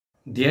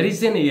There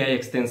is an AI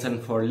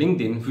extension for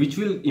LinkedIn which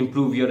will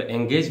improve your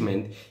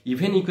engagement.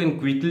 Even you can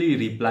quickly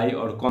reply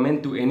or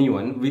comment to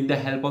anyone with the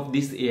help of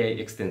this AI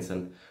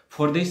extension.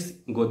 For this,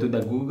 go to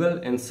the Google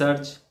and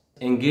search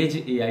Engage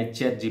AI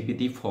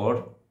ChatGPT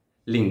for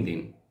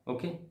LinkedIn.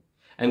 Okay,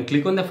 and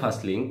click on the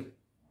first link.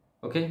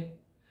 Okay,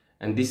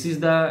 and this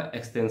is the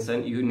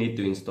extension you need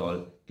to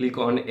install. Click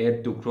on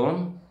Add to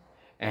Chrome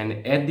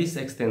and add this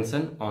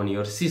extension on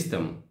your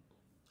system.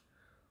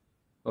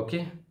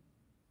 Okay.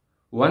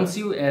 Once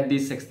you add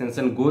this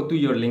extension, go to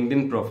your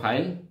LinkedIn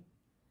profile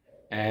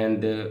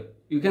and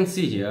you can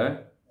see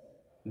here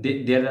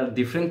there are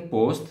different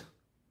posts.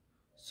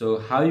 So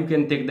how you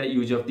can take the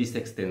use of this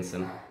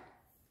extension?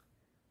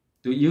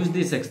 To use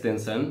this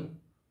extension,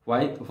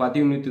 what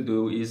you need to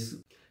do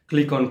is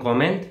click on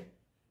comment,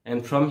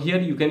 and from here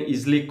you can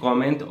easily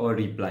comment or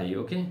reply.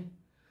 Okay,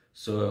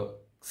 so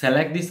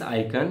select this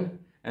icon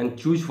and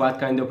choose what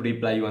kind of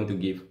reply you want to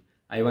give.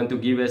 I want to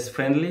give as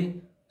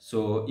friendly,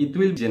 so it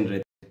will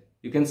generate.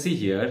 You can see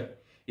here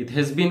it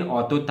has been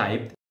auto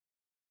typed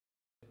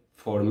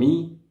for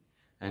me,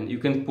 and you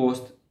can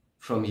post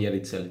from here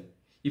itself.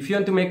 If you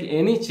want to make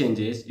any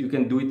changes, you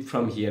can do it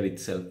from here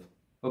itself.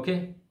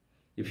 Okay,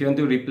 if you want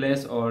to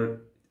replace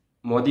or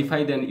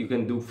modify, then you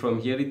can do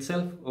from here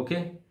itself.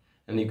 Okay,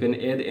 and you can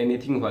add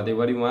anything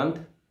whatever you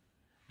want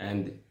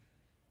and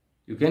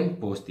you can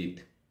post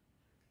it.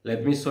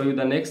 Let me show you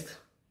the next.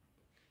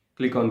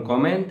 Click on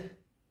comment,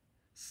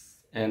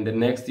 and the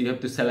next you have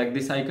to select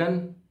this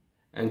icon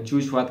and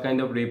choose what kind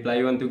of reply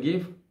you want to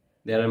give.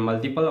 There are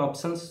multiple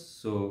options,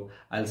 so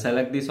I'll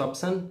select this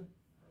option,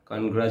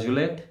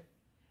 congratulate,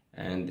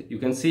 and you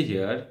can see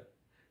here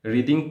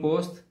reading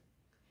post.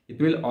 It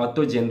will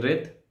auto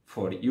generate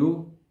for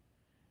you,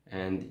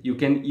 and you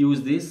can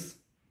use this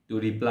to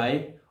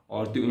reply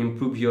or to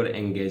improve your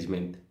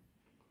engagement.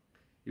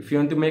 If you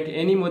want to make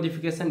any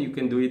modification, you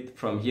can do it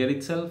from here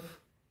itself,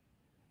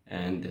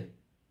 and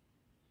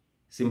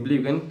simply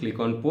you can click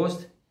on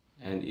post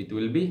and it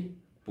will be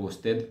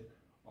posted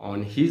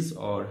on his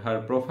or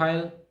her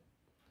profile.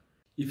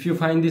 If you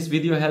find this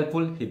video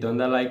helpful, hit on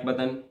the like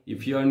button.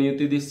 If you are new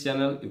to this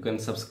channel, you can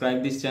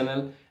subscribe this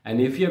channel,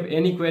 and if you have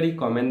any query,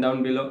 comment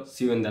down below.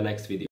 See you in the next video.